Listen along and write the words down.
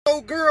no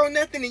girl,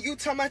 nothing, and you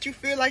talking about you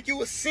feel like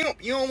you a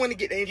simp. You don't want to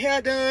get their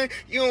hair done.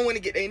 You don't want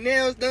to get their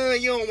nails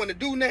done. You don't want to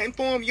do nothing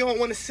for them. You don't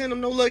want to send them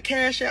no little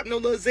cash app, no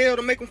little Zelle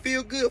to make them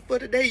feel good for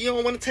the day. You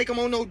don't want to take them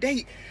on no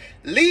date.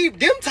 Leave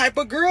them type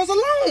of girls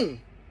alone.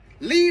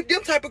 Leave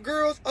them type of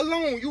girls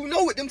alone. You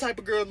know what them type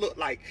of girls look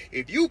like.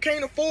 If you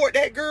can't afford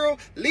that girl,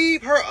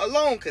 leave her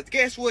alone. Because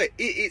guess what?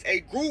 It is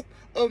a group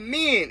of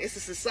men. It's a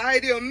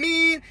society of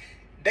men.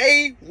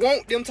 They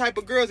want them type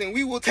of girls, and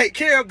we will take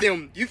care of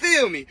them. You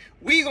feel me?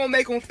 We gonna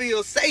make them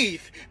feel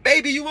safe.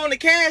 Baby, you want a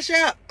cash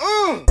app?